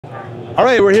All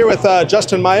right, we're here with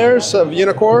Justin Meyers of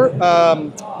Uneekor.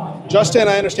 Justin,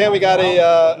 I understand we got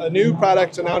a new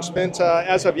product announcement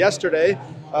as of yesterday,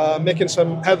 making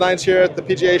some headlines here at the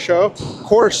PGA show. Of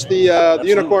course, the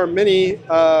Uneekor Mini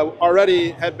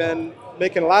already had been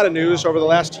making a lot of news over the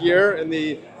last year in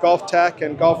the golf tech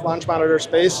and golf launch monitor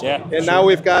space. Yeah, and now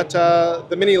we've got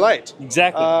the Mini Lite.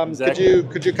 Exactly.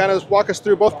 Could you kind of walk us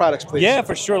through both products, please? Yeah,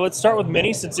 for sure. Let's start with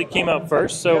Mini since it came out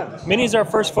first. So Mini is our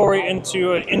first foray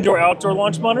into an indoor-outdoor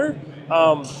launch monitor.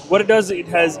 What it does, it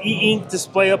has e-ink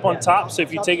display up on top, so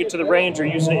if you take it to the range or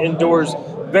using it indoors,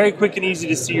 very quick and easy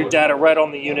to see your data right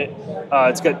on the unit.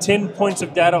 It's got 10 points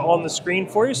of data on the screen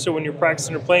for you, so when you're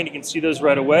practicing or playing, you can see those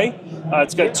right away.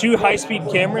 It's got 2 high-speed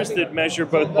cameras that measure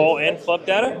both ball and club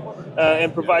data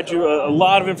and provide you a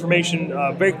lot of information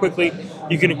very quickly.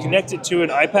 You can connect it to an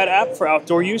iPad app for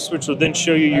outdoor use, which will then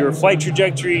show you your flight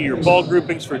trajectory, your ball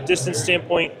groupings for a distance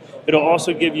standpoint. It'll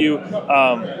also give you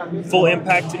full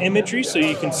impact imagery, so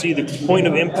you can see the point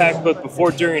of impact both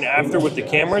before, during, and after with the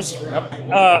cameras.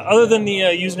 Other than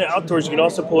using it outdoors, you can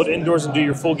also pull it indoors and do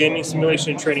your full gaming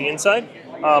simulation and training inside.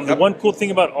 The one cool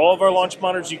thing about all of our launch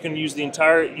monitors, you can use the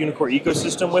entire Uneekor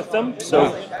ecosystem with them. So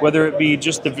whether it be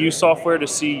just the view software to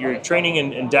see your training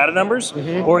and data numbers,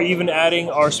 or even adding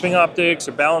our swing optics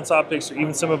or balance optics, or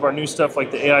even some of our new stuff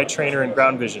like the AI trainer and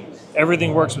ground vision.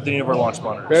 Everything works with any of our launch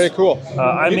monitors. Very cool.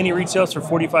 iMini retails for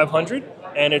 $4,500,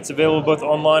 and it's available both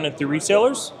online and through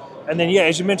retailers. And then, yeah,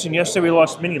 as you mentioned, yesterday we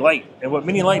launched Mini Lite. And what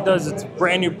Mini Lite does, it's a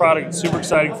brand new product. It's super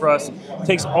exciting for us. It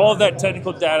takes all of that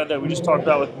technical data that we just talked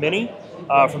about with Mini,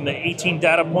 from the 18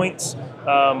 data points,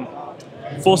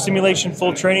 full simulation,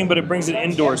 full training, but it brings it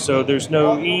indoors. So there's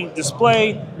no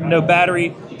display, no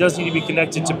battery. It does need to be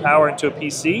connected to power into a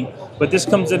PC. But this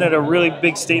comes in at a really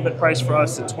big statement price for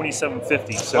us at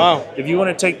 $2,750. So if you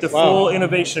want to take the full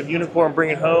innovation of Uneekor and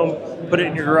bring it home, put it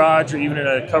in your garage or even in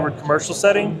a covered commercial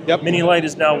setting, Mini Lite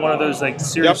is now one of those like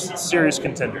serious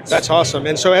contenders. That's awesome.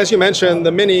 And so as you mentioned,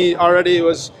 the Mini already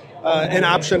was an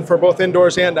option for both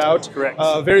indoors and out. Correct.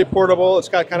 Very portable. It's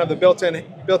got kind of the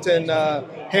built-in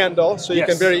handle, so you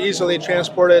can very easily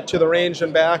transport it to the range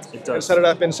and back and set it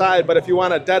up inside. But if you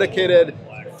want a dedicated,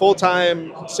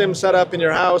 full-time sim setup in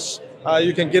your house,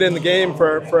 you can get in the game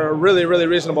for a really, really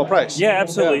reasonable price. Yeah,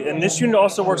 absolutely. And this unit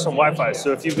also works on Wi-Fi.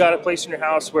 So if you've got a place in your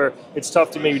house where it's tough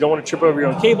to maybe don't want to trip over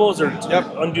your own cables or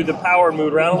undo the power and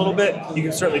move around a little bit, you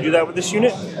can certainly do that with this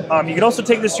unit. You can also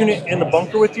take this unit in the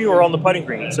bunker with you or on the putting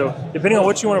green. So depending on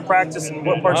what you want to practice and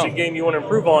what parts of the game you want to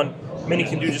improve on, Mini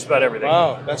can do just about everything.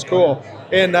 Wow, that's cool.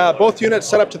 And both units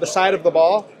set up to the side of the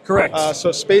ball. Correct.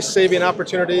 So space-saving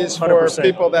opportunities for 100%.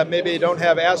 people that maybe don't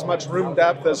have as much room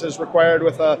depth as is required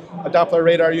with a Doppler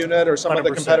radar unit or some of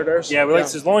the competitors. Yeah, we like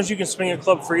as long as you can swing a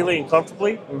club freely and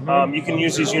comfortably, you can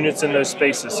use these units in those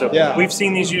spaces. So we've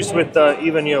seen these used with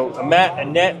even a mat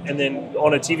and net, and then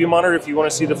on a TV monitor if you want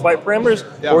to see the flight parameters,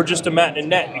 or just a mat and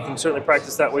net. You can certainly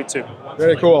practice that way too.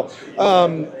 Very cool.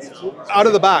 Out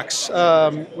of the box,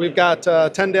 we've got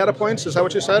 10 data points. Is that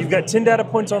what you said? You've got 10 data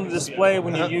points on the display.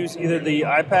 When you use either the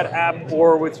iPad app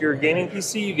or with your gaming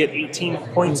PC, you get 18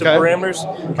 points of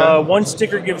parameters. One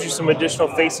sticker gives you some additional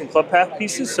face and club path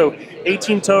pieces, so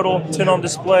 18 total, 10 on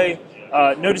display.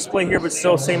 No display here, but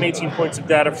still same 18 points of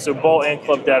data, so ball and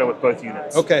club data with both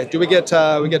units. Okay. Do we get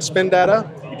spin data?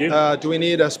 You do. Do we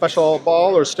need a special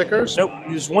ball or stickers? Nope.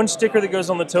 There's one sticker that goes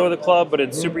on the toe of the club, but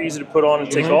it's super easy to put on and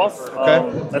take off.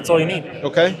 That's all you need.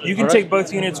 Okay. You can take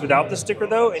both units without the sticker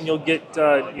though, and you'll get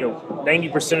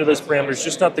 90% of those parameters,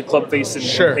 just not the club face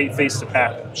and face to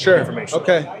path information.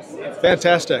 Okay.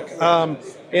 Fantastic.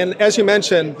 And as you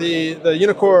mentioned, the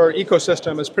Uneekor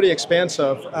ecosystem is pretty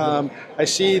expansive. I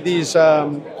see these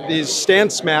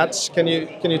stance mats. Can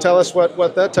you tell us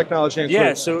what that technology includes?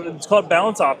 Yeah, so it's called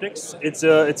balance optics. It's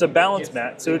a balance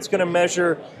mat. So it's going to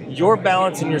measure your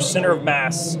balance and your center of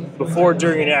mass before,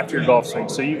 during, and after your golf swing.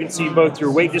 So you can see both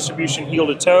your weight distribution heel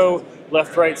to toe,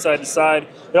 left, right, side to side.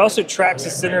 It also tracks the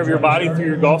center of your body through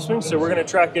your golf swing. So we're going to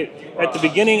track it at the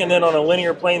beginning and then on a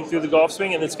linear plane through the golf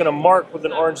swing, and it's going to mark with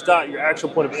an orange dot your actual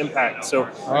point of impact. So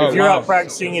if you're out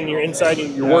practicing and you're inside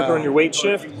and you're working on your weight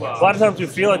shift, a lot of times we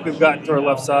feel like we've gotten to our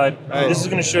left side. This is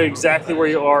going to show you exactly where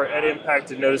you are at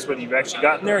impact and notice whether you've actually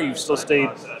gotten there or you've still stayed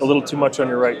a little too much on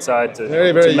your right side to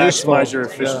maximize your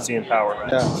efficiency and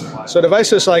power. So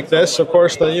devices like this, of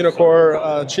course, the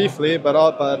Uneekor chiefly, but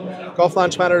golf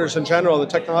launch monitors in general, the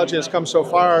technology has come so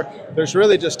far. There's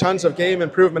really just tons of game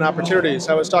improvement opportunities.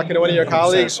 I was talking to one of your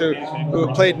colleagues who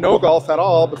played no golf at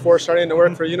all before starting to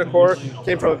work for Uneekor,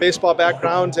 came from a baseball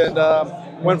background, and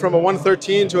went from a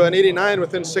 113 to an 89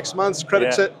 within 6 months.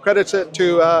 Credits it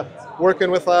to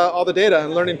working with all the data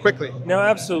and learning quickly. No,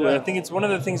 absolutely. I think it's one of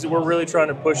the things that we're really trying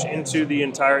to push into the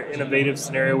entire innovative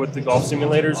scenario with the golf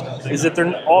simulators is that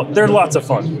they're lots of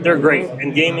fun. They're great,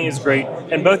 and gaming is great.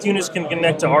 And both units can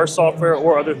connect to our software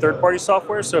or other third-party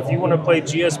software. So if you want to play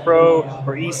GS Pro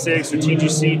or E6 or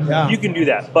TGC, you can do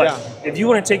that. But if you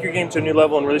want to take your game to a new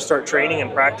level and really start training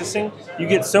and practicing, you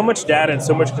get so much data and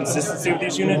so much consistency with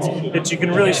these units that you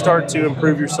can really start to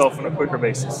improve yourself on a quicker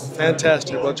basis.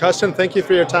 Fantastic. Well, Justin, thank you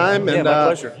for your time. And my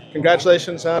pleasure.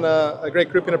 Congratulations on a great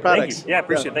grouping of products. Thank you. Yeah, I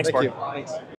appreciate it. Thanks, Mark. Thank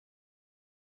you. Thanks.